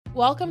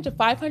Welcome to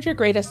 500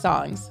 Greatest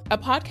Songs, a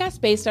podcast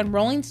based on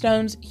Rolling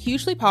Stone's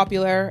hugely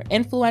popular,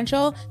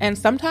 influential, and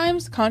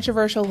sometimes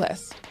controversial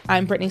list.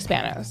 I'm Brittany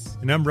Spanos.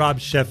 And I'm Rob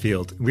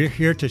Sheffield. We're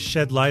here to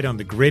shed light on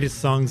the greatest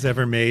songs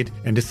ever made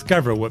and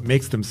discover what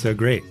makes them so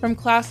great. From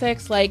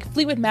classics like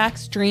Fleetwood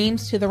Mac's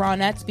Dreams to the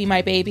Ronettes' Be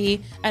My Baby,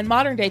 and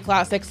modern-day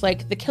classics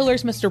like The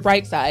Killers' Mr.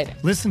 Brightside.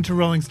 Listen to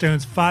Rolling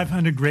Stone's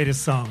 500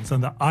 Greatest Songs on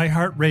the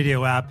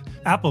iHeartRadio app,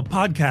 Apple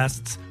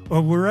Podcasts,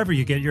 or wherever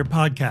you get your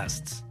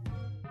podcasts.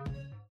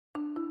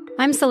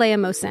 I'm Saleha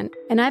Mohsin,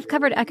 and I've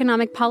covered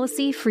economic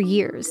policy for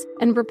years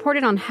and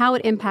reported on how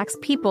it impacts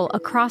people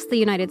across the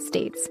United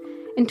States.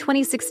 In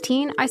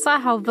 2016, I saw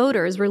how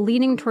voters were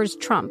leaning towards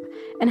Trump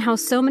and how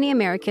so many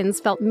Americans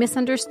felt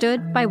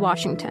misunderstood by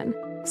Washington.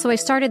 So I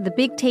started The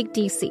Big Take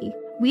DC.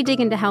 We dig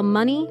into how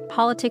money,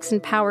 politics,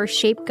 and power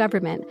shape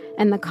government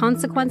and the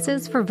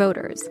consequences for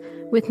voters.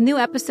 With new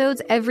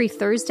episodes every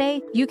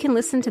Thursday, you can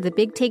listen to The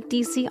Big Take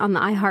DC on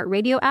the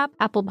iHeartRadio app,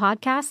 Apple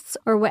Podcasts,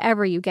 or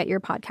wherever you get your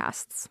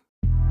podcasts.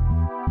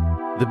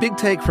 The Big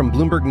Take from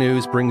Bloomberg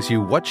News brings you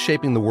what's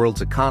shaping the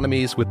world's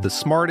economies with the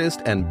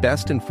smartest and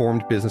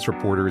best-informed business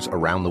reporters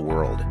around the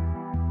world.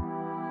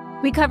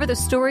 We cover the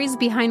stories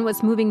behind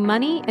what's moving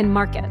money and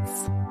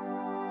markets.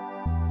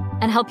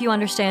 And help you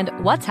understand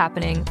what's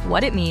happening,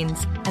 what it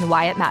means, and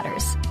why it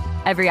matters.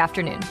 Every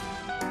afternoon.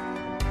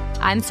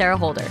 I'm Sarah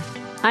Holder.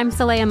 I'm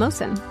Saleha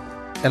Mohsin.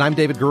 And I'm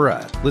David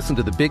Gura. Listen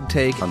to The Big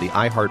Take on the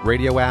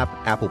iHeartRadio app,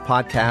 Apple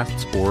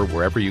Podcasts, or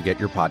wherever you get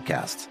your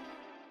podcasts.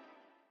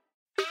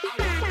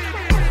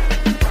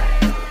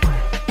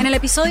 En el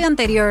episodio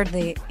anterior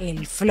de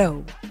El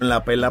Flow. En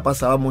la perla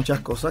pasaban muchas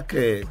cosas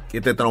que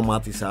te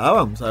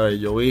traumatizaban, ¿sabes?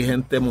 Yo vi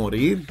gente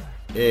morir,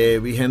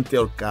 vi gente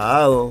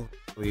ahorcado,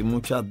 vi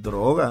muchas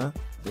drogas.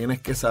 Tienes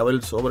que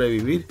saber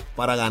sobrevivir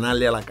para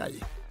ganarle a la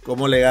calle.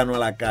 ¿Cómo le gano a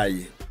la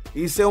calle?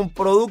 Hice un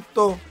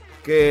producto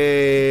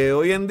que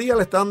hoy en día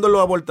le está dando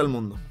la vuelta al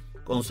mundo.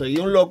 Conseguí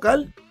un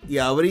local y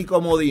abrí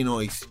como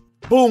Dinois.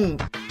 ¡Pum!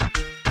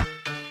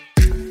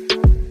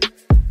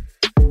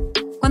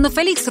 Cuando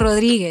Félix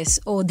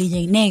Rodríguez, o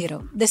DJ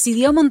Negro,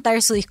 decidió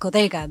montar su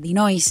discoteca,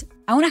 Dinois,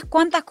 a unas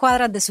cuantas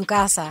cuadras de su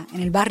casa,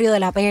 en el barrio de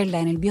La Perla,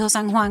 en el viejo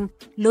San Juan,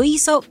 lo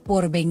hizo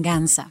por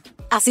venganza.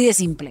 Así de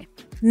simple.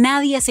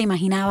 Nadie se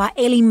imaginaba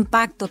el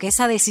impacto que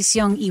esa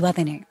decisión iba a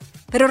tener.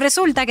 Pero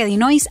resulta que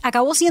Dinois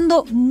acabó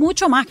siendo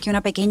mucho más que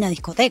una pequeña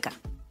discoteca.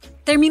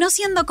 Terminó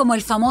siendo como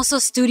el famoso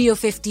Studio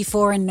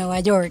 54 en Nueva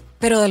York,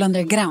 pero del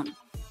underground.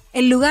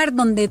 El lugar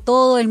donde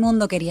todo el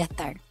mundo quería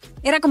estar.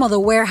 Era como The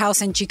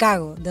Warehouse en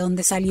Chicago, de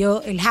donde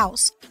salió el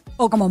house.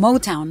 O como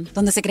Motown,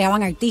 donde se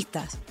creaban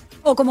artistas.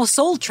 O como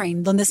Soul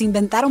Train, donde se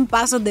inventaron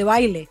pasos de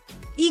baile.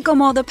 Y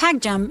como The Pac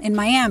Jam en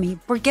Miami,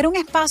 porque era un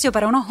espacio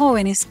para unos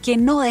jóvenes que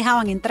no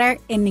dejaban entrar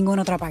en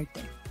ninguna otra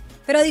parte.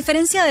 Pero a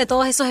diferencia de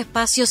todos esos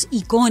espacios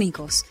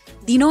icónicos,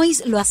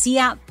 Dinois lo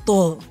hacía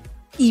todo.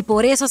 Y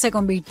por eso se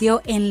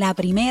convirtió en la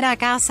primera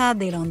casa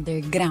del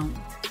underground.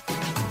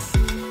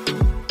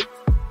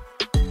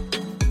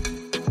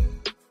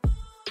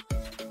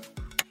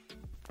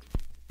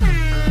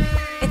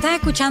 Estás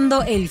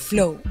escuchando El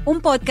Flow, un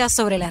podcast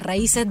sobre las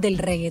raíces del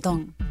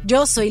reggaetón.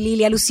 Yo soy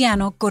Lilia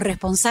Luciano,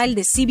 corresponsal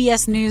de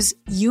CBS News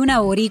y una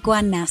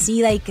boricua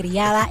nacida y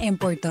criada en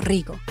Puerto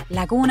Rico,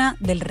 la cuna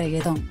del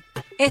reggaetón.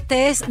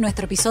 Este es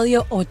nuestro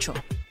episodio 8,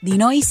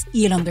 Dinois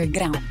y el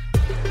Underground.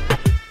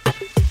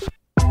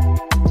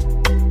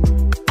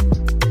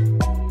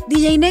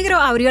 DJ Negro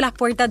abrió las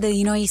puertas de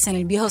Dinois en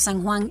el viejo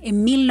San Juan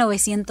en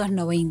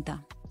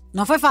 1990.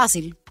 No fue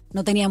fácil,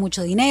 no tenía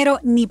mucho dinero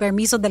ni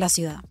permisos de la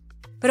ciudad.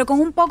 Pero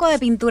con un poco de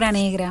pintura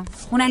negra,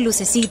 unas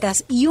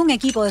lucecitas y un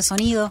equipo de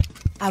sonido,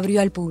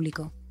 abrió al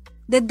público.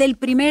 Desde el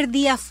primer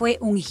día fue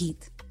un hit.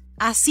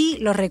 Así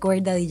lo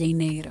recuerda DJ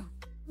Negro.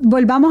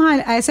 Volvamos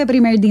a ese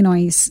primer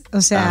Dinois.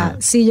 O sea,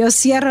 si yo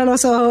cierro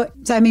los ojos,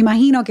 o sea, me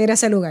imagino que era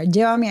ese lugar.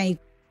 Llévame ahí.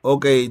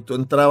 Ok, tú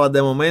entrabas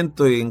de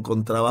momento y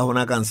encontrabas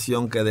una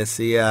canción que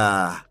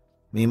decía: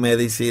 mi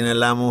medicina es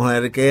la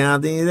mujer que a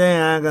ti te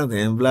haga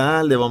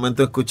temblar. De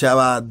momento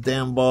escuchaba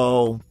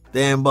Dembow.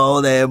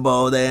 Dembow,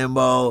 dembow,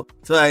 dembow. O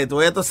sea, tú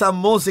veías toda esa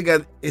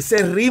música, ese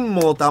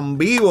ritmo tan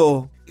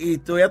vivo. Y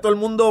tú veías todo el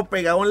mundo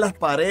pegado en las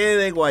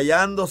paredes,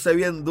 guayándose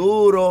bien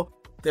duro.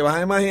 Te vas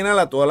a imaginar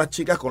a todas las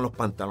chicas con los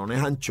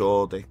pantalones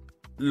anchotes.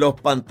 Los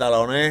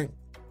pantalones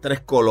 3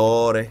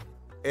 colores.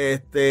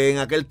 En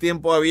aquel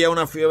tiempo había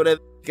una fiebre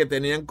que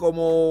tenían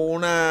como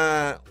un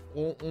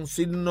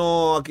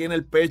signo aquí en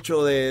el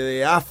pecho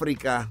de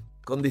África,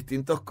 con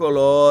distintos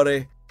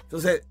colores.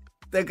 Entonces,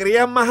 te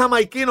creían más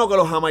jamaiquinos que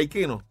los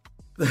jamaiquinos.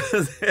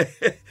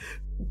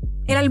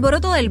 El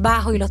alboroto del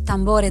bajo y los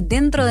tambores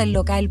dentro del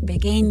local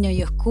pequeño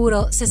y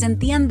oscuro se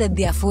sentían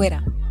desde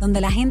afuera,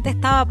 donde la gente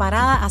estaba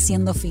parada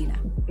haciendo fila.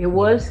 It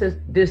was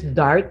this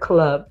dark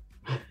club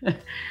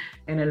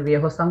en el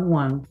viejo San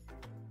Juan,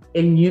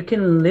 and you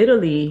can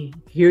literally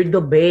hear the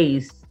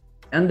bass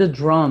and the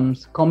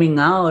drums coming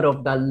out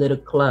of that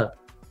little club.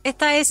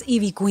 Esta es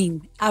Ivy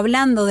Queen,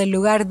 hablando del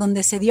lugar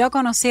donde se dio a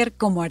conocer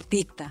como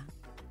artista.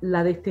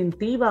 la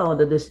distintiva o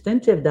the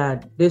distinctive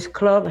that this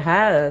club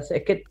has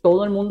es que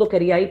todo el mundo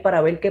quería ir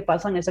para ver qué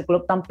pasa en ese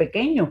club tan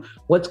pequeño.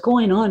 What's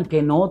going on?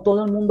 Que no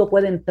todo el mundo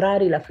puede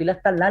entrar y la fila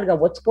está larga.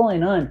 What's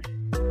going on?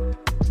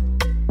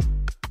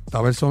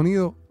 Estaba el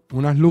sonido,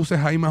 unas luces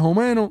ahí más o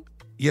menos,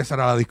 y esa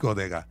era la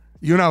discoteca.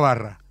 Y una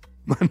barra.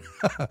 O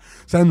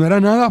sea, no era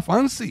nada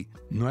fancy,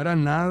 no era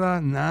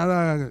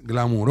nada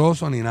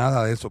glamuroso ni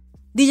nada de eso.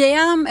 DJ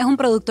Adam es un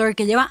productor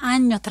que lleva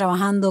años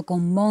trabajando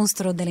con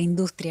monstruos de la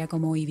industria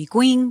como Ivy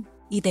Queen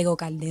y Tego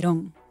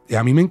Calderón. Y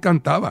a mí me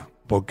encantaba,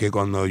 porque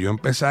cuando yo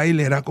empecé a ir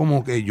era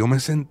como que yo me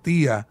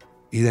sentía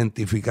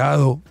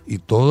identificado y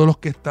todos los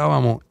que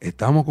estábamos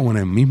como en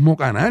el mismo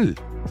canal.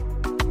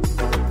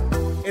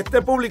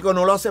 Este público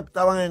no lo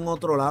aceptaban en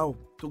otro lado.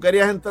 Tú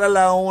querías entrar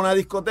a una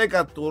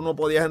discoteca, tú no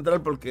podías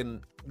entrar porque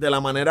de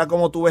la manera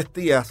como tú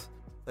vestías,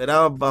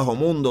 eras bajo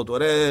mundo, tú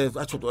eres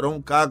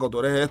un caco, tú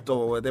eres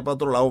esto, vete para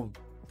otro lado.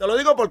 Te lo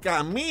digo porque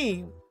a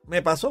mí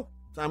me pasó.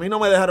 O sea, a mí no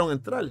me dejaron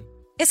entrar.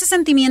 Ese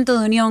sentimiento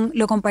de unión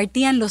lo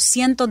compartían los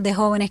cientos de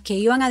jóvenes que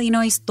iban a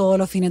Dinois todos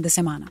los fines de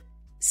semana.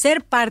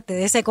 Ser parte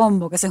de ese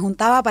combo que se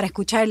juntaba para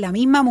escuchar la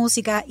misma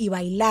música y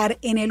bailar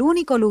en el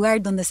único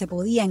lugar donde se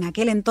podía en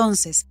aquel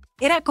entonces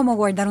era como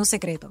guardar un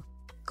secreto,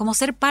 como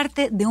ser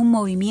parte de un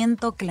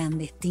movimiento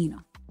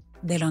clandestino,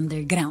 del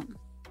underground.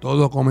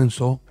 Todo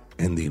comenzó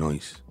en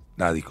Dinois,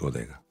 la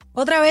discoteca.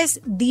 Otra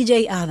vez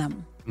DJ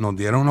Adam. Nos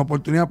dieron una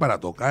oportunidad para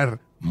tocar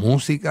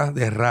música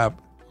de rap,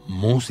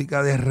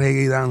 música de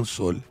reggae y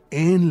dancehall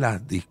en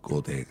las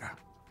discotecas.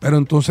 Pero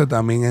entonces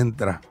también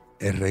entra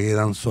el reggae y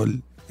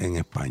dancehall en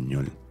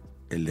español,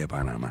 el de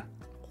Panamá.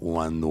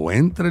 Cuando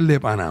entra el de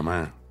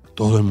Panamá,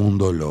 todo el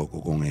mundo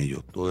loco con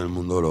ellos, todo el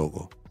mundo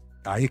loco.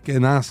 Ahí es que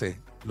nace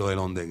lo del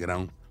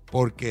underground.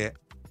 Porque,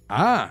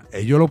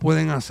 ellos lo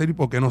pueden hacer y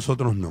 ¿por qué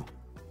nosotros no?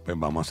 Pues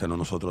vamos a hacerlo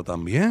nosotros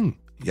también.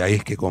 Y ahí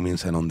es que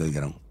comienza el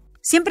underground.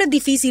 Siempre es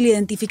difícil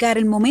identificar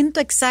el momento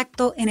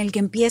exacto en el que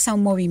empieza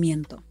un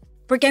movimiento,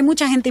 porque hay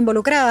mucha gente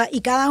involucrada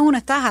y cada uno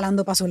está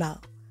jalando para su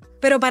lado.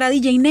 Pero para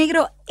DJ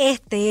Negro,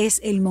 este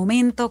es el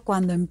momento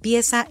cuando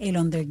empieza el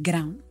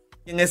underground.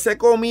 En ese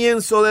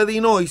comienzo de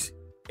Dinois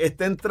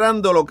está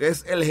entrando lo que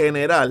es el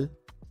General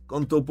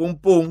con Tu Pum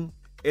Pum.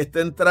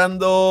 Está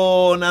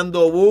entrando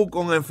Nando Bu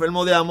con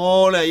Enfermo de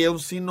Amor. Ahí hay un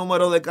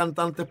sinnúmero de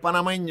cantantes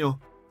panameños,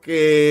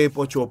 que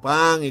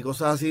Pochopán y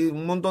cosas así,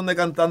 un montón de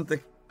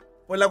cantantes.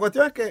 Pues la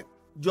cuestión es que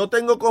yo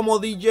tengo como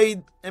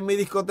DJ en mi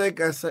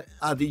discoteca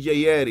a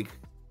DJ Eric.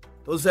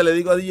 Entonces le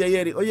digo a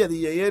DJ Eric, oye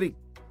DJ Eric,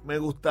 me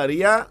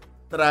gustaría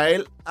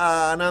traer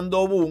a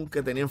Nando Boom,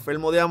 que tenía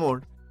Enfermo de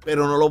Amor,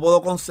 pero no lo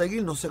puedo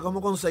conseguir, no sé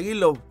cómo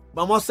conseguirlo.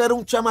 Vamos a hacer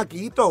un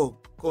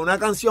chamaquito con una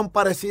canción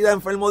parecida a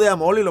Enfermo de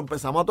Amor y lo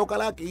empezamos a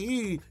tocar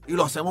aquí y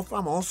lo hacemos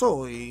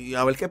famoso y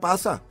a ver qué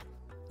pasa.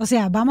 O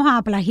sea, vamos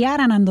a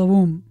plagiar a Nando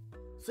Boom.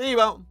 Sí,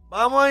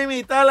 vamos a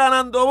imitar a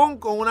Nando Boom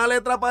con una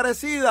letra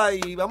parecida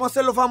y vamos a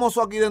hacerlo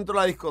famoso aquí dentro de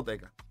la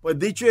discoteca. Pues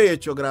dicho y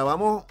hecho,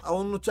 grabamos a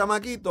unos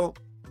chamaquitos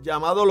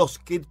llamados los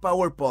Kid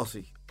Power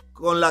Posse,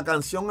 con la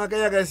canción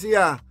aquella que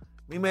decía: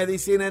 mi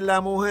medicina es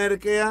la mujer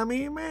que a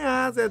mí me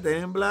hace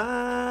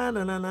temblar,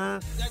 na, na, na.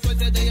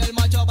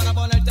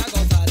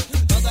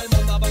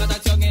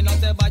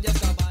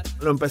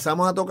 Lo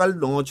empezamos a tocar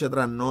noche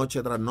tras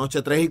noche tras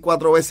noche, 3 y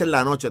 4 veces en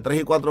la noche,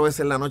 3 y 4 veces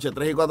en la noche,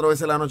 3 y 4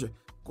 veces en la noche.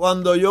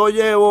 Cuando yo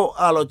llevo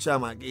a los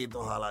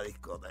chamaquitos a la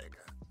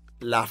discoteca,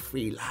 la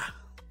fila,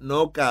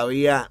 no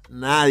cabía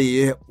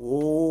nadie.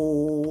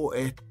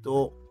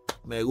 Esto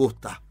me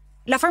gusta.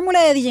 La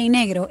fórmula de DJ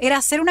Negro era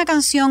hacer una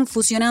canción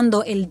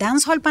fusionando el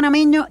dancehall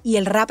panameño y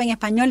el rap en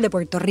español de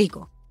Puerto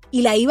Rico.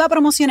 Y la iba a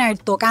promocionar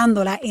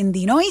tocándola en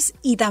Dinois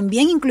y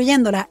también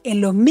incluyéndola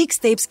en los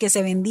mixtapes que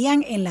se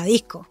vendían en la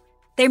disco.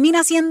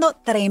 Termina siendo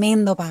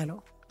tremendo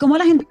palo. ¿Cómo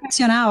la gente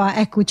reaccionaba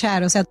a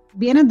escuchar? O sea,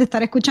 vienes de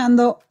estar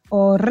escuchando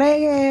o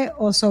reggae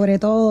o sobre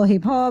todo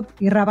hip hop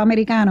y rap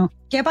americano.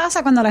 ¿Qué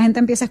pasa cuando la gente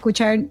empieza a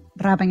escuchar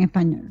rap en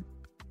español?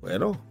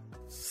 Bueno,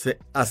 se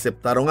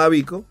aceptaron a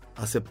Vico,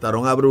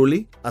 aceptaron a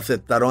Bruli,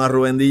 aceptaron a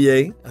Rubén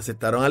DJ,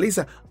 aceptaron a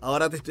Lisa.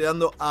 Ahora te estoy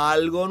dando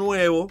algo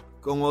nuevo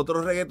con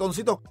otros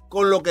reggaetoncitos,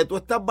 con lo que tú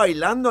estás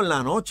bailando en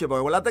la noche. Porque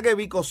acuérdate que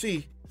Vico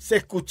sí se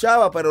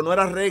escuchaba, pero no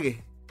era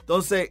reggae.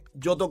 Entonces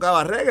yo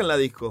tocaba reggae en la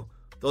disco.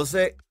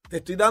 Entonces te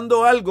estoy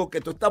dando algo que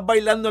tú estás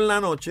bailando en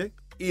la noche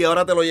y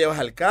ahora te lo llevas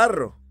al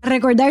carro.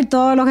 Recordar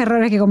todos los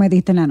errores que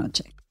cometiste en la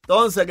noche.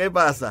 Entonces, ¿qué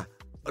pasa?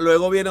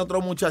 Luego viene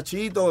otro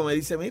muchachito que me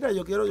dice, mira,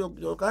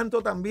 yo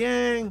canto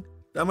también,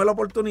 dame la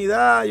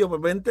oportunidad. Yo,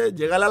 pues vente,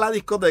 llega a la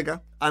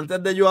discoteca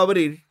antes de yo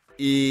abrir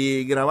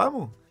y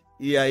grabamos.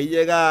 Y ahí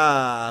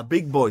llega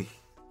Big Boy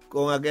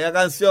con aquella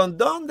canción,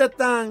 ¿dónde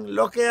están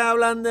los que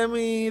hablan de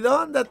mí?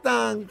 ¿Dónde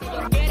están?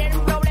 Si quieren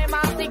un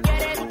problema, si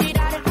quieren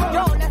tirar,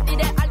 yo les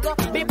diré algo,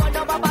 Big Boy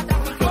no va para atrás.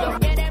 Si ellos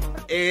quieren...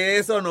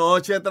 Eso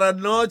noche tras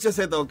noche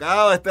se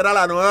tocaba. Esta era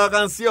la nueva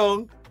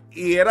canción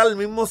y era el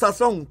mismo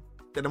sazón.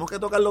 tenemos que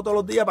tocarlo todos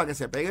los días para que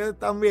se pegue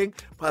también,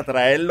 para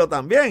traerlo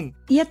también.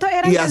 ¿Y esto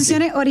eran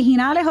canciones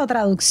originales o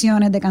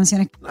traducciones de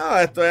canciones? No,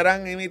 esto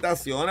eran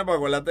imitaciones, porque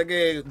acuérdate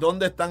que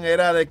 ¿Dónde están?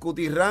 Era de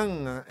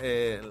Cutirán,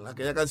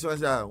 aquella canción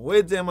decía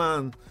With the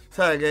Man,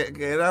 ¿sabes?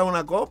 Que era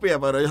una copia,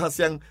 pero ellos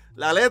hacían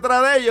la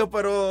letra de ellos,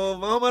 pero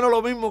más o menos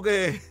lo mismo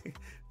que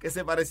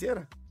se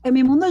pareciera. En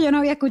mi mundo yo no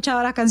había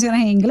escuchado las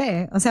canciones en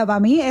inglés, o sea,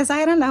 para mí esas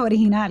eran las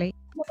originales.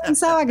 Yo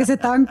pensaba que se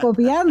estaban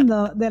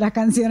copiando de las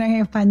canciones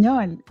en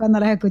español cuando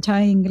las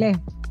escuchaba en inglés.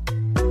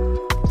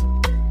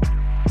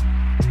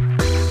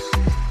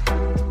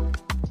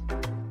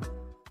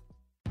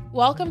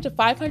 Welcome to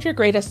 500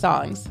 Greatest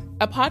Songs,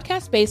 a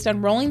podcast based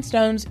on Rolling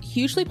Stone's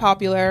hugely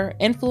popular,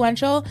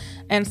 influential,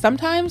 and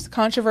sometimes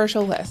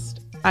controversial list.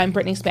 I'm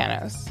Brittany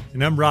Spanos.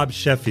 And I'm Rob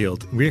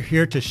Sheffield. We're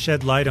here to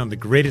shed light on the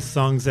greatest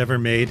songs ever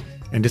made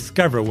and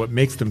discover what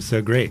makes them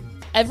so great.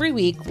 Every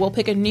week, we'll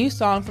pick a new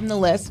song from the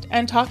list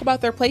and talk about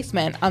their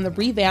placement on the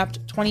revamped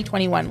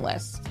 2021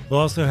 list.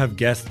 We'll also have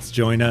guests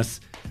join us,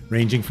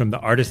 ranging from the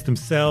artists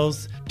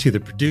themselves to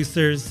the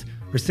producers,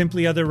 or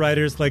simply other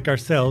writers like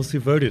ourselves who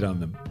voted on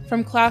them.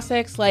 From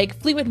classics like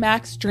Fleetwood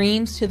Mac's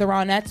Dreams to the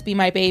Ronettes' Be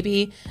My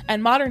Baby,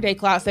 and modern-day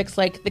classics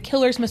like The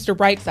Killer's Mr.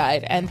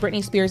 Brightside and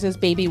Britney Spears'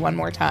 Baby One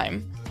More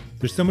Time.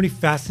 There's so many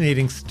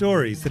fascinating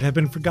stories that have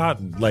been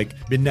forgotten, like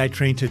Midnight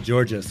Train to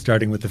Georgia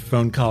starting with a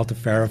phone call to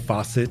Farrah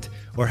Fawcett,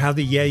 or how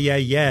the Yeah Yeah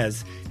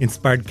Yeahs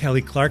inspired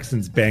Kelly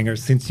Clarkson's banger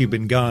Since You've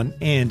Been Gone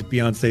and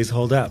Beyoncé's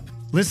Hold Up.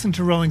 Listen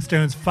to Rolling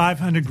Stone's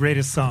 500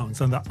 Greatest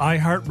Songs on the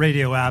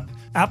iHeartRadio app,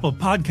 Apple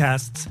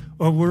Podcasts,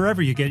 or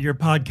wherever you get your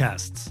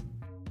podcasts.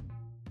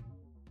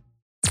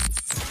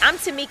 I'm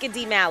Tamika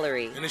D.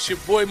 Mallory. And it's your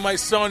boy, my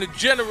son, the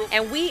General.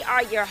 And we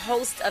are your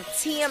hosts of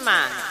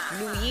TMI.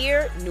 New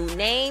year, new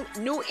name,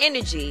 new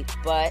energy,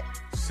 but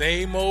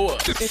same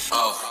old us.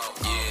 Oh,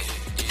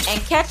 yeah.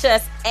 And catch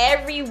us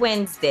every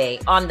Wednesday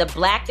on the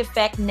Black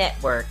Effect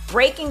Network,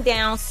 breaking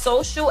down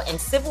social and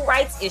civil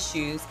rights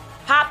issues,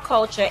 pop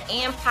culture,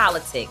 and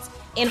politics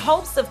in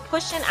hopes of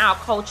pushing our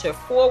culture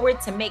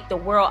forward to make the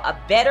world a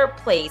better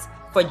place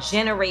for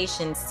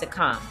generations to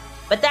come.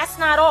 But that's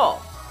not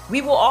all.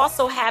 We will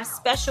also have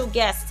special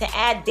guests to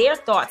add their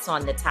thoughts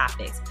on the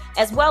topics,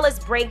 as well as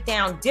break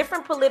down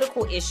different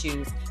political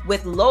issues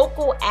with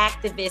local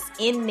activists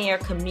in their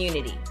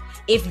community.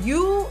 If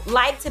you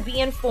like to be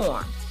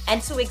informed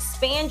and to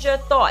expand your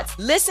thoughts,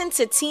 listen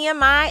to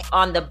TMI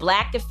on the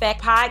Black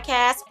Effect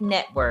Podcast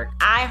Network,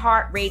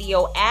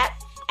 iHeartRadio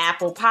app,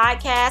 Apple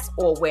Podcasts,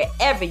 or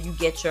wherever you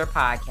get your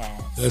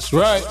podcasts. That's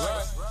right.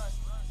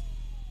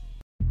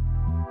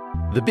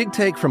 The Big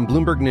Take from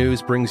Bloomberg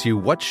News brings you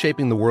what's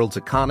shaping the world's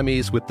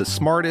economies with the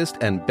smartest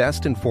and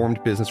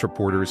best-informed business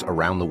reporters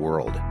around the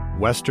world.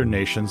 Western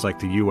nations like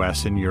the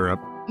U.S. and Europe.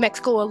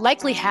 Mexico will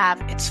likely have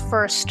its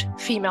first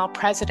female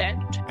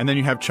president. And then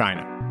you have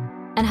China.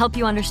 And help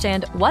you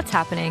understand what's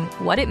happening,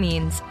 what it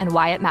means, and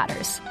why it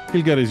matters.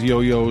 He'll get his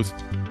yo-yos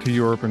to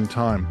Europe in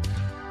time.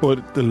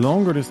 But the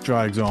longer this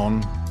drags on,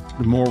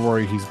 the more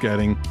worry he's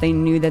getting. They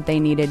knew that they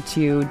needed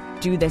to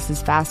do this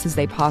as fast as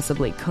they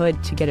possibly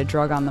could to get a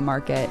drug on the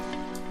market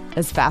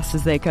as fast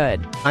as they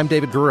could. I'm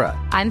David Gura.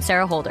 I'm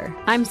Sarah Holder.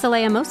 I'm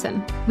Saleha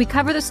Mohsen. We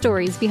cover the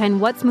stories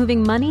behind what's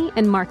moving money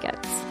and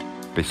markets.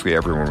 Basically,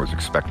 everyone was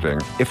expecting,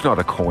 if not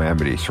a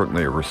calamity,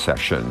 certainly a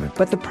recession.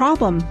 But the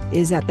problem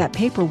is that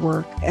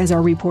paperwork, as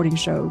our reporting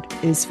showed,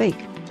 is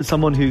fake. As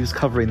someone who's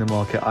covering the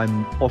market,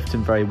 I'm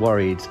often very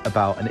worried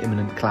about an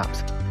imminent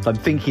collapse. So I'm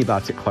thinking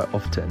about it quite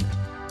often.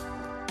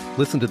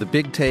 Listen to The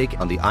Big Take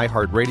on the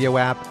iHeartRadio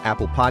app,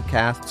 Apple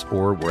Podcasts,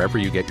 or wherever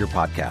you get your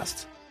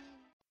podcasts.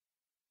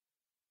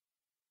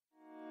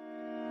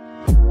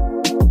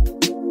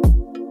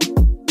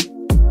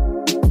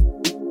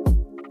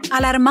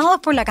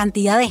 Alarmados por la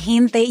cantidad de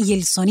gente y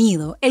el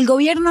sonido, el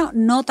gobierno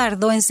no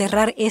tardó en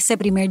cerrar ese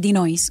primer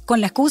Dinois con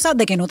la excusa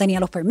de que no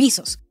tenía los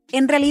permisos.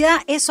 En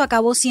realidad, eso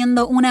acabó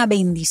siendo una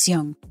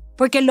bendición,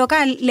 porque el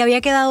local le había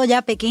quedado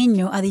ya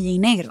pequeño a DJ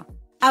Negro.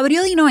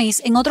 Abrió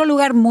Dinois en otro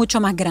lugar mucho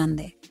más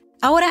grande.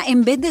 Ahora,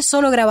 en vez de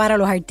solo grabar a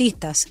los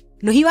artistas,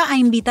 los iba a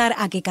invitar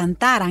a que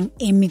cantaran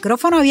en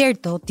micrófono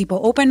abierto, tipo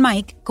open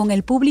mic, con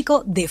el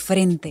público de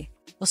frente.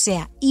 O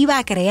sea, iba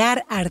a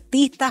crear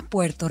artistas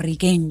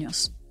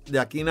puertorriqueños. De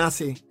aquí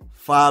nace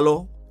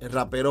Falo, el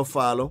rapero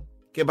Falo,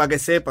 que para que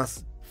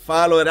sepas,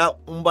 Falo era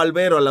un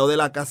barbero al lado de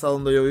la casa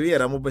donde yo vivía,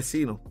 éramos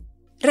vecinos.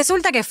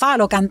 Resulta que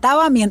Falo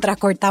cantaba mientras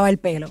cortaba el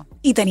pelo,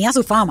 y tenía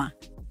su fama.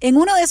 En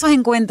uno de esos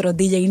encuentros,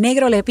 DJ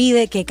Negro le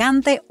pide que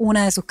cante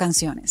una de sus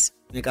canciones.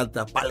 Me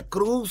canta Pa'l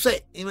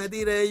Cruce y me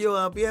tiré yo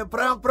a pie,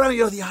 y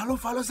yo, diablo,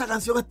 Falo, esa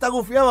canción está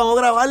gufiada, vamos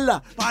a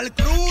grabarla. Pa'l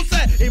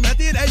Cruce y me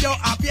tiré yo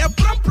a pie,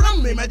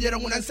 y me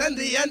dieron una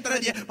encendida entre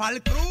 10,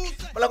 Pa'l Cruce.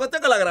 Pues la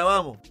cuestión es que la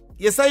grabamos.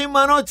 Y esa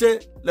misma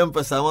noche la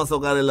empezamos a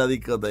tocar en la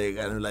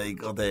discoteca.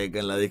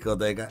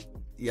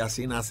 Y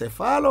así nace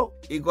Falo.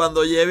 Y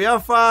cuando llevé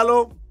a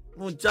Falo,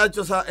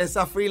 muchachos,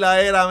 esa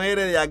fila era,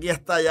 mire, de aquí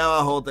hasta allá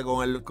abajote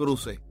con el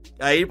cruce.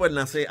 Ahí pues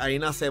nace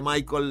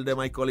Michael de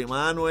Michael y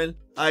Manuel.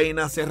 Ahí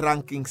nace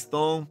Ranking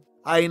Stone.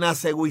 Ahí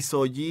nace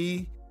Wiso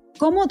G.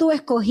 ¿Cómo tú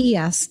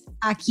escogías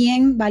a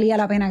quién valía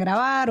la pena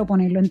grabar o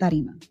ponerlo en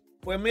tarima?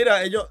 Pues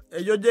mira, ellos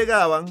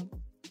llegaban,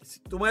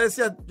 si tú me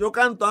decías, yo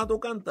canto, tú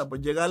cantas, pues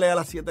llegale a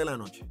las 7 de la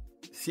noche.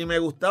 Si me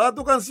gustaba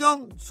tu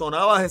canción,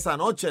 sonabas esa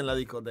noche en la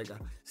discoteca.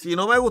 Si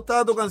no me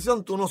gustaba tu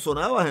canción, tú no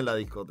sonabas en la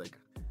discoteca.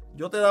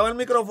 Yo te daba el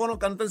micrófono,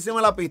 canta encima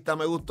de la pista,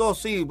 me gustó,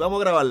 sí, vamos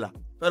a grabarla.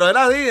 Pero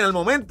era así, en el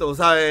momento, o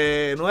sea,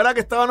 no era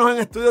que estábamos en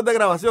estudios de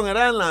grabación,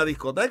 era en la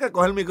discoteca,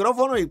 coge el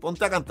micrófono y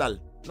ponte a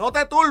cantar. No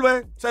te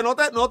turbes, no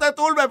te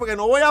turbes porque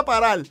no voy a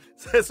parar.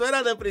 Eso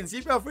era de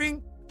principio a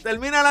fin.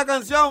 Termina la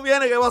canción,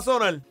 viene que va a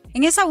sonar.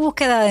 En esa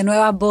búsqueda de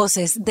nuevas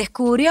voces,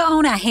 descubrió a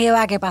una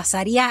jeva que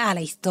pasaría a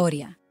la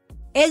historia.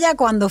 Ella,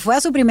 cuando fue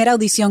a su primera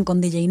audición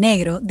con DJ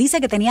Negro, dice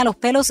que tenía los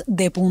pelos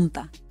de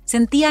punta.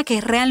 Sentía que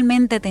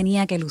realmente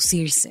tenía que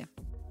lucirse.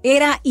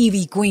 Era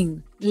Ivy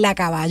Queen, la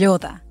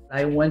caballota.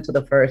 I went to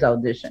the first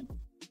audition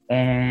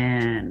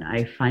and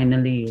I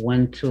finally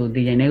went to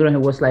DJ Negro and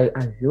he was like,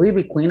 "Are you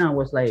Ivy Queen?" I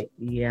was like,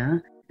 "Yeah."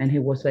 And he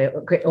was like,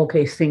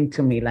 okay, sing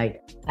to me. Like,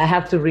 I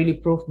have to really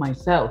prove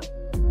myself.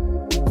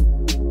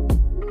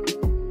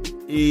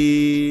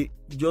 Y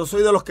yo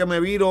soy de los que me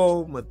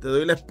viro, te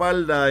doy la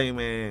espalda y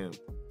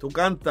tú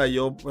cantas,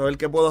 yo a ver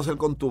qué puedo hacer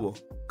con tu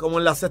voz. Como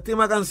en la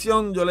 7ª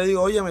canción, yo le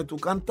digo, óyeme, tú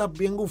cantas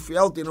bien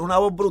gufiado, tienes una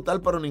voz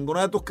brutal, pero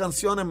ninguna de tus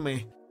canciones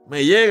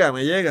me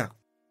llega.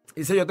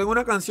 Dice, yo tengo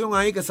una canción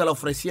ahí que se la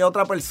ofrecía a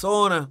otra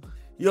persona.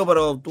 Y yo,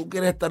 pero tú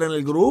quieres estar en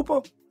el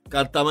grupo,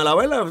 cántamela,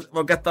 ¿verdad?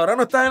 Porque hasta ahora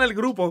no estás en el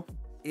grupo.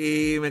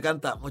 Y me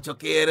canta, muchos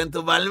quieren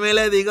tumbarme,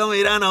 le digo,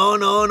 mira, no,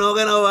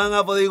 que no van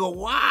a poder. Digo,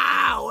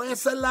 wow,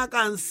 esa es la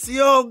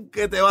canción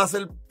que te va a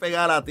hacer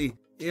pegar a ti.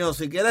 Y yo,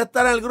 si quieres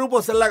estar en el grupo,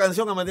 esa es la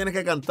canción que me tienes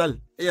que cantar.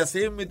 Ella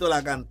sí mismo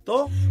la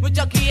cantó.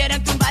 Muchos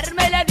quieren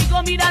tumbarme, le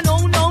digo, mira, no,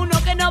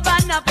 que no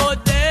van a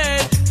poder.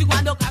 Si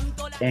cuando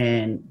canto la...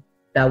 And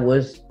that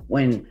was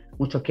when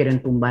Muchos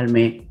Quieren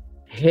Tumbarme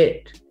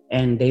hit,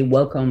 and they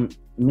welcomed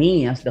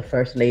me as the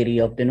first lady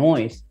of The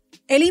Noise.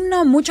 El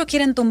himno Muchos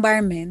Quieren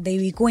Tumbarme de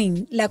Ivy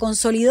Queen la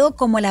consolidó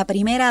como la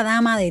primera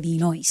dama de The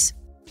Noise.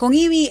 Con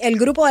Ivy, el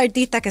grupo de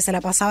artistas que se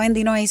la pasaba en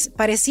The Noise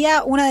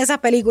parecía una de esas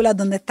películas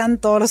donde están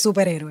todos los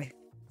superhéroes.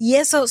 Y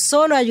eso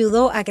solo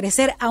ayudó a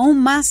crecer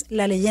aún más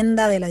la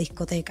leyenda de la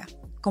discoteca,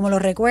 como lo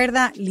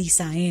recuerda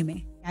Lisa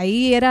M.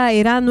 Ahí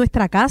era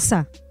nuestra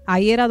casa,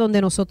 ahí era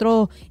donde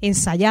nosotros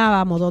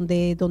ensayábamos,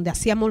 donde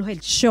hacíamos el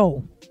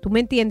show. ¿Tú me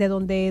entiendes?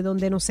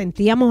 Donde nos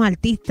sentíamos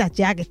artistas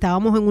ya, que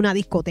estábamos en una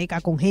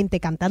discoteca con gente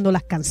cantando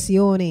las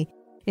canciones.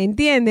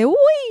 ¿Entiendes?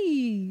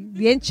 ¡Uy!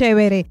 Bien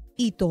chévere.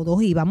 Y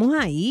todos íbamos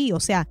ahí. O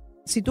sea,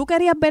 si tú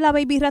querías ver a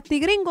Baby Rasty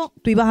Gringo,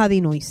 tú ibas a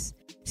The Noise.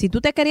 Si tú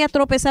te querías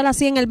tropezar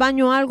así en el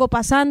baño algo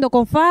pasando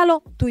con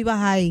Falo, tú ibas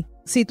ahí.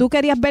 Si tú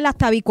querías ver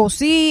hasta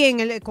Bicosí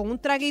con un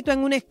traguito en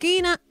una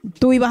esquina,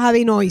 tú ibas a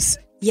The Noise.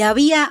 Y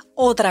había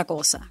otra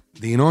cosa.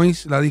 The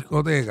Noise, la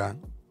discoteca,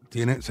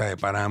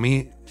 para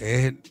mí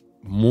es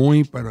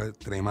muy, pero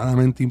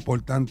extremadamente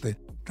importante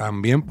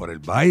también por el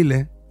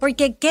baile.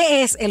 Porque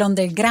 ¿qué es el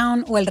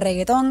underground o el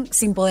reggaetón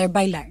sin poder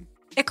bailar?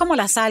 Es como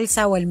la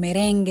salsa o el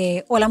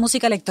merengue o la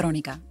música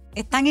electrónica.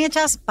 Están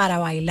hechas para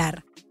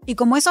bailar. Y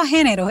como esos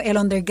géneros, el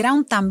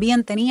underground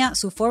también tenía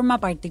su forma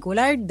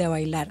particular de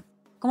bailar.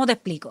 ¿Cómo te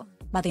explico?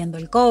 Batiendo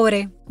el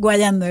cobre,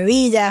 guayando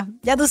hebilla,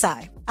 ya tú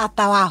sabes,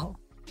 hasta abajo.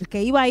 El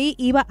que iba ahí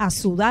iba a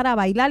sudar, a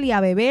bailar y a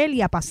beber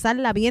y a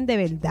pasarla bien de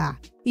verdad.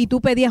 Y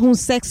tú pedías un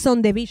Sex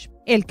on the Beach,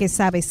 el que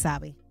sabe,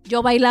 sabe.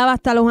 Yo bailaba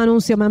hasta los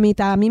anuncios,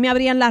 mamita. A mí me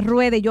abrían las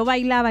ruedas, yo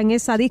bailaba en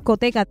esa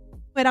discoteca.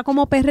 Era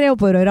como perreo,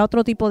 pero era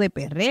otro tipo de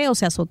perreo.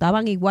 Se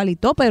azotaban igual y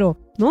todo, pero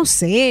no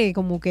sé,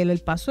 como que el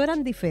paso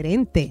eran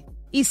diferentes.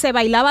 Y se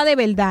bailaba de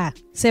verdad,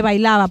 se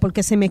bailaba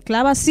porque se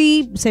mezclaba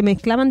así, se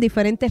mezclaban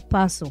diferentes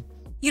pasos.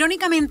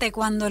 Irónicamente,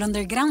 cuando el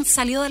underground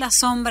salió de las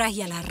sombras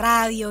y a la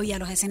radio y a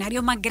los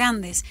escenarios más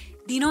grandes,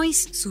 The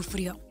Noise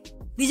sufrió.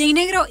 DJ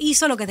Negro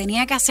hizo lo que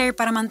tenía que hacer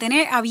para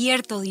mantener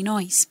abierto The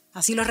Noise.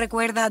 Así lo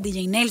recuerda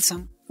DJ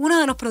Nelson, uno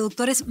de los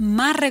productores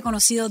más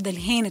reconocidos del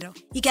género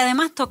y que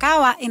además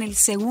tocaba en el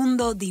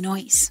segundo The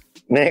Noise.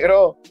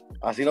 Negro,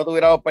 así no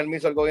tuviera los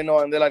permisos el gobierno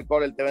de vender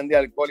alcohol, él te vendía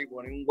alcohol y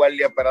ponía un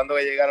guardia esperando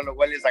que llegaran los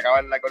guardias y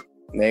sacaban el alcohol.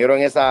 Negro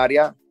en esa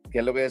área, que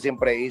es lo que yo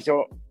siempre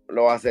hizo,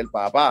 lo hace el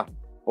papá,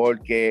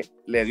 porque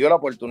le dio la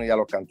oportunidad a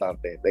los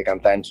cantantes de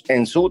cantar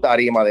en su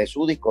tarima de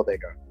su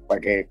discoteca para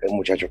que los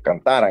muchachos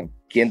cantaran.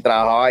 Quien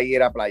trabajaba ahí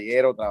era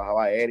Playero,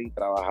 trabajaba Eric,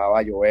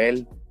 trabajaba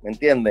Joel, ¿me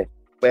entiendes?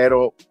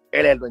 Pero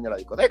él es el dueño de la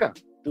discoteca.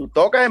 Tú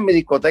tocas en mi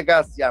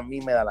discoteca si a mí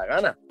me da la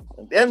gana,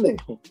 ¿me entiendes?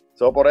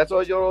 Por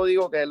eso yo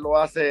digo que él lo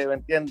hace, ¿me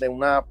entiendes?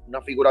 Una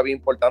figura bien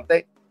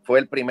importante. Fue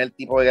el primer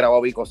tipo que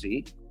grabó Vico,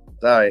 sí,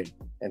 ¿sabes?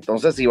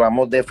 Entonces, si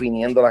vamos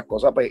definiendo las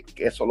cosas, pues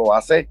que eso lo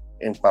hace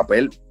en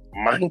papel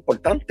más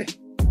importante.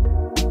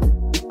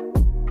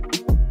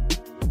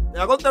 Te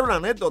voy a contar una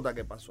anécdota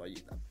que pasó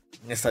allí,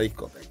 en esa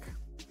discoteca.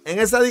 En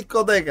esa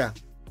discoteca,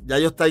 ya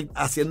yo estoy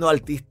haciendo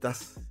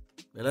artistas,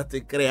 ¿verdad?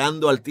 Estoy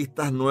creando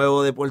artistas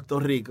nuevos de Puerto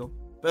Rico,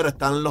 pero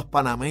están los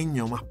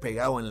panameños más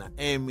pegados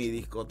en mi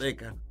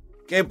discoteca.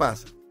 ¿Qué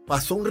pasa?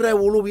 pasó un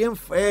revolú bien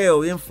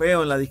feo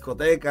en la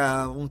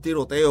discoteca, un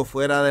tiroteo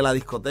fuera de la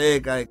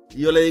discoteca. Y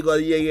yo le digo a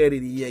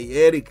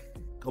DJ Eric,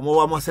 ¿cómo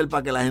vamos a hacer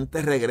para que la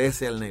gente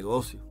regrese al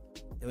negocio?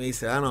 Y me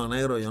dice, no,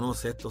 negro, yo no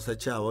sé, esto se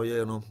chavo,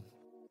 yo no.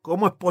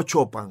 ¿Cómo es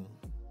Pocho Pan?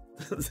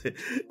 Entonces,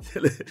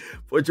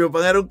 Pocho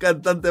Pan era un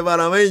cantante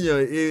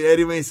panameño y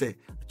Eric me dice,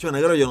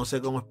 negro, yo no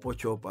sé cómo es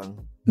Pocho Pan.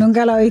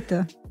 Nunca lo he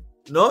visto.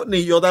 No,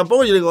 ni yo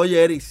tampoco. Yo le digo,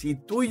 oye, Eric, si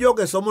tú y yo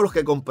que somos los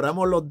que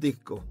compramos los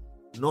discos,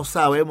 no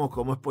sabemos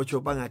cómo es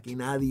Pocho Pan, aquí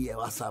nadie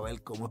va a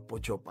saber cómo es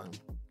Pocho Pan.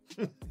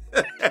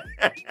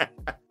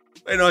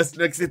 Bueno,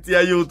 no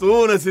existía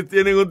YouTube, no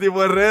existía ningún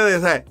tipo de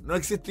redes, ¿sabes? No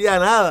existía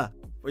nada.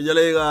 Pues yo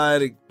le digo a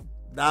Eric,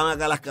 dame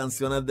acá las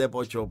canciones de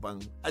Pocho Pan.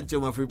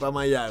 Me fui para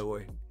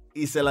Mayagüez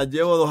y se las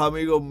llevo a 2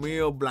 amigos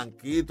míos,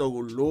 blanquitos,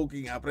 good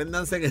looking.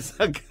 Apréndanse en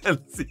esas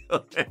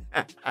canciones.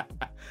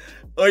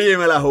 Oye,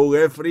 me la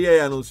jugué fría y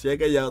anuncié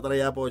que ya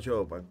traía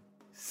Pocho Pan.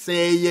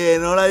 Se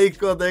llenó la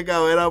discoteca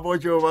a ver a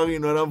Pocho Pan y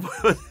no era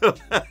Pocho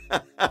Pan.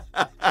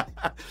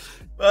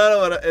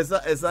 Bueno,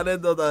 esa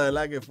anécdota de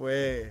verdad que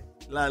fue...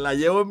 La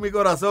llevo en mi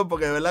corazón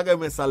porque de verdad que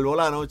me salvó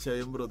la noche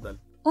bien brutal.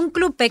 Un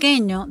club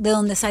pequeño de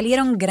donde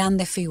salieron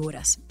grandes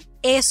figuras.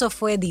 Eso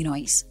fue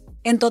Dinois.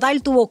 En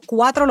total tuvo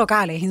 4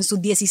 locales en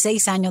sus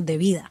 16 años de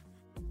vida.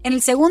 En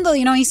el segundo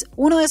Dinois,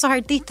 uno de esos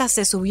artistas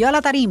se subió a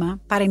la tarima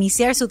para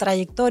iniciar su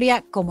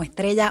trayectoria como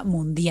estrella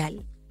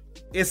mundial.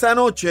 Esa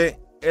noche,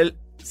 el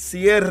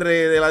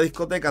cierre de la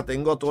discoteca,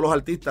 tengo a todos los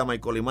artistas,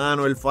 Michael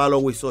Imano, El Falo,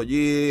 Wiso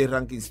G,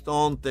 Ranking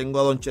Stone, tengo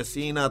a Don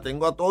Chesina,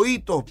 tengo a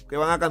toditos que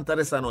van a cantar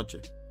esa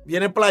noche.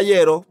 Viene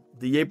Playero,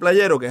 DJ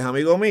Playero, que es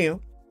amigo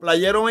mío.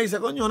 Playero me dice,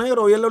 coño,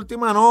 negro, hoy es la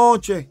última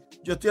noche.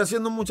 Yo estoy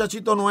haciendo un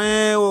muchachito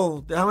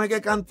nuevo. Déjame que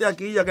cante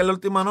aquí, ya que es la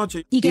última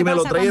noche. ¿Y qué me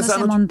pasa lo trae cuando esa se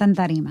noche. monta en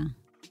tarima?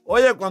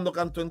 Oye, cuando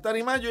cantó en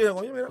tarima, yo dije,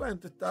 oye, mira, la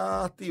gente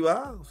está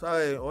activada,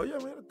 ¿sabes? Oye,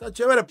 mira, está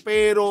chévere.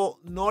 Pero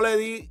no le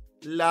di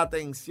la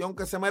atención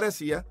que se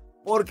merecía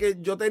porque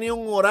yo tenía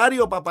un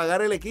horario para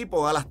pagar el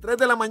equipo. A las 3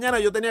 de la mañana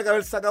yo tenía que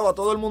haber sacado a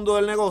todo el mundo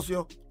del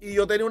negocio y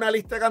yo tenía una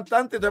lista de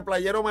cantantes. Entonces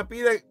Playero me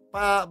pide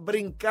para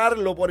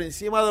brincarlo por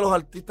encima de los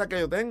artistas que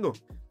yo tengo.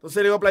 Entonces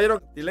le digo a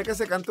Playero, dile que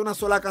se cante una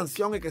sola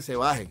canción y que se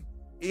baje.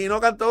 Y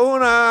no cantó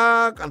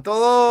una, cantó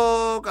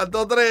 2,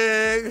 cantó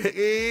 3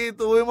 y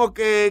tuvimos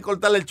que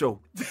cortarle el show.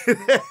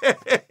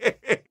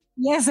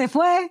 Y ese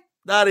fue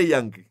Daddy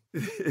Yankee.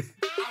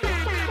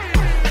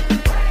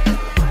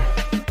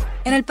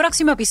 En el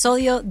próximo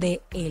episodio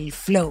de El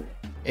Flow.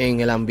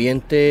 En el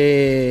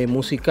ambiente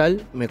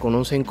musical me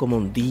conocen como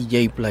un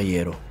DJ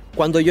Playero.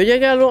 Cuando yo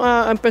llegué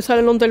a empezar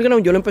el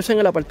underground, yo lo empecé en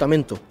el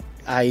apartamento.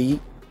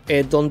 Ahí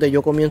es donde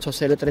yo comienzo a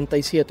hacer el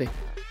 37.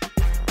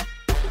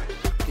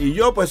 Y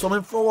yo, pues eso me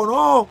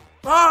enfogonó.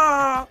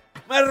 ¡Ah!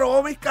 ¡Me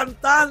robó mis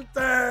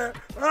cantantes!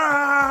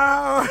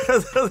 ¡Ah!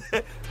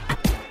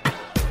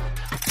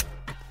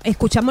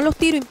 Escuchamos los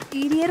tiros.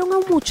 Hirieron a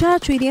un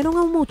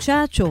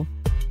muchacho.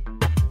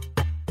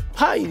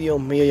 Ay, Dios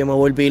mío, yo me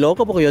volví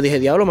loco porque yo dije,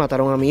 diablo,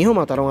 mataron a mi hijo,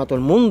 mataron a todo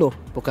el mundo.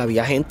 Porque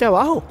había gente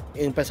abajo.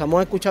 Empezamos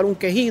a escuchar un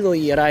quejido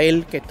y era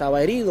él que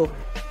estaba herido.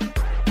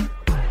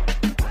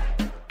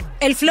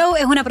 El Flow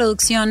es una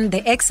producción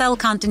de Excel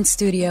Content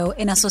Studio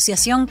en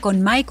asociación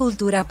con My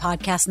Cultura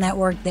Podcast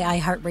Network de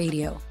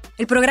iHeartRadio.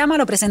 El programa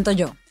lo presento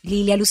yo,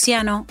 Lilia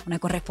Luciano, una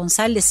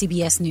corresponsal de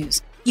CBS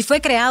News, y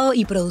fue creado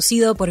y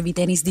producido por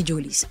Vitenis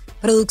DiGiulis.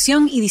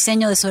 Producción y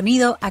diseño de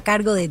sonido a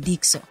cargo de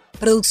Dixo.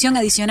 Producción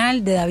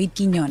adicional de David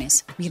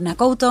Quiñones, Mirna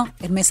Couto,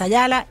 Hermes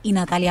Ayala y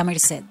Natalia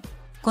Merced.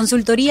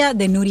 Consultoría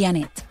de Nuria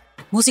Net.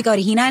 Música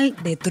original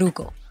de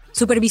Truco.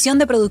 Supervisión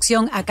de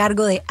producción a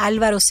cargo de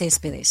Álvaro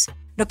Céspedes.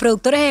 Los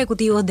productores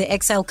ejecutivos de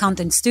Excel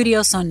Content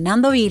Studio son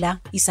Nando Vila,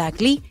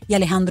 Isaac Lee y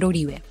Alejandro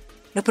Uribe.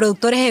 Los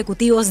productores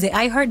ejecutivos de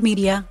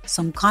iHeartMedia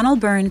son Connell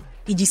Byrne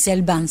y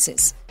Giselle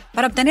Bances.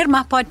 Para obtener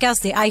más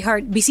podcasts de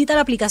iHeart, visita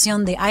la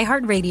aplicación de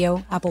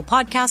iHeartRadio, Apple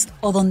Podcast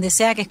o donde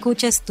sea que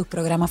escuches tus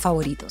programas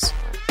favoritos.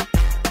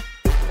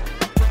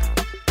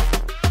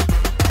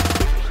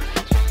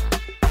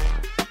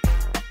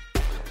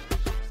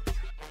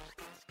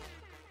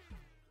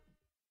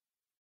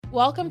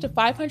 Welcome to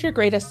 500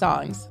 Greatest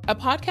Songs, a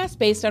podcast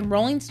based on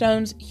Rolling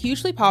Stone's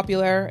hugely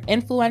popular,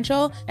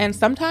 influential, and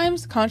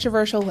sometimes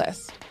controversial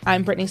list.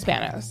 I'm Brittany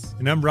Spanos.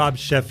 And I'm Rob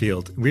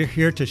Sheffield. We're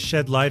here to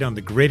shed light on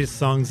the greatest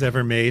songs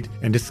ever made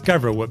and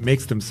discover what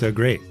makes them so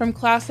great. From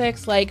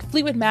classics like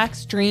Fleetwood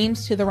Mac's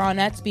Dreams to the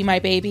Ronettes' Be My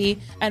Baby,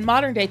 and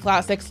modern-day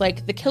classics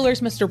like The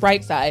Killer's Mr.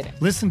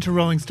 Brightside. Listen to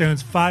Rolling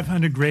Stone's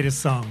 500 Greatest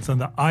Songs on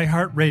the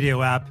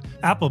iHeartRadio app,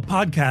 Apple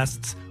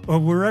Podcasts, or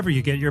wherever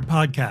you get your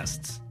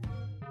podcasts.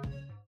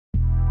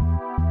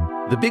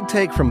 The Big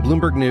Take from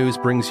Bloomberg News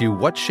brings you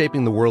what's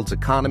shaping the world's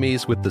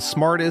economies with the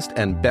smartest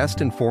and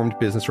best-informed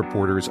business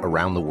reporters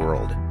around the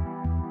world.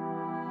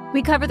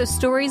 We cover the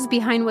stories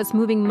behind what's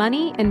moving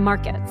money and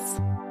markets.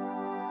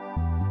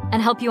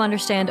 And help you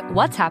understand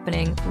what's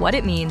happening, what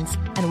it means,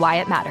 and why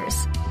it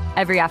matters.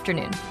 Every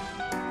afternoon.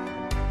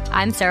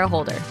 I'm Sarah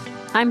Holder.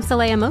 I'm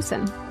Saleha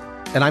Mohsin.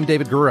 And I'm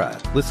David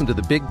Gura. Listen to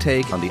The Big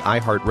Take on the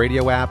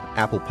iHeartRadio app,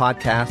 Apple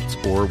Podcasts,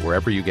 or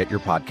wherever you get your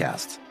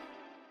podcasts.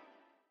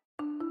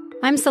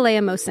 I'm Saleha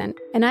Mohsen,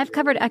 and I've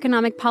covered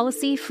economic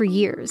policy for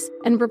years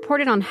and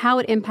reported on how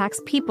it impacts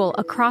people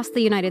across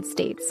the United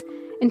States.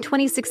 In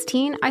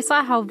 2016, I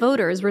saw how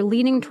voters were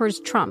leaning towards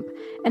Trump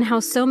and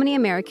how so many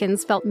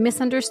Americans felt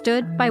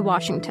misunderstood by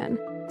Washington.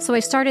 So I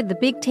started The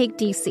Big Take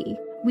DC.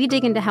 We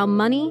dig into how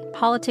money,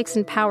 politics,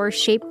 and power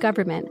shape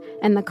government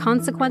and the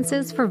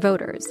consequences for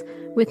voters.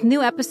 With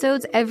new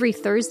episodes every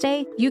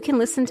Thursday, you can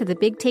listen to The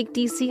Big Take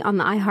DC on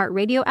the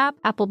iHeartRadio app,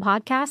 Apple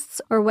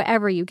Podcasts, or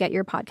wherever you get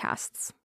your podcasts.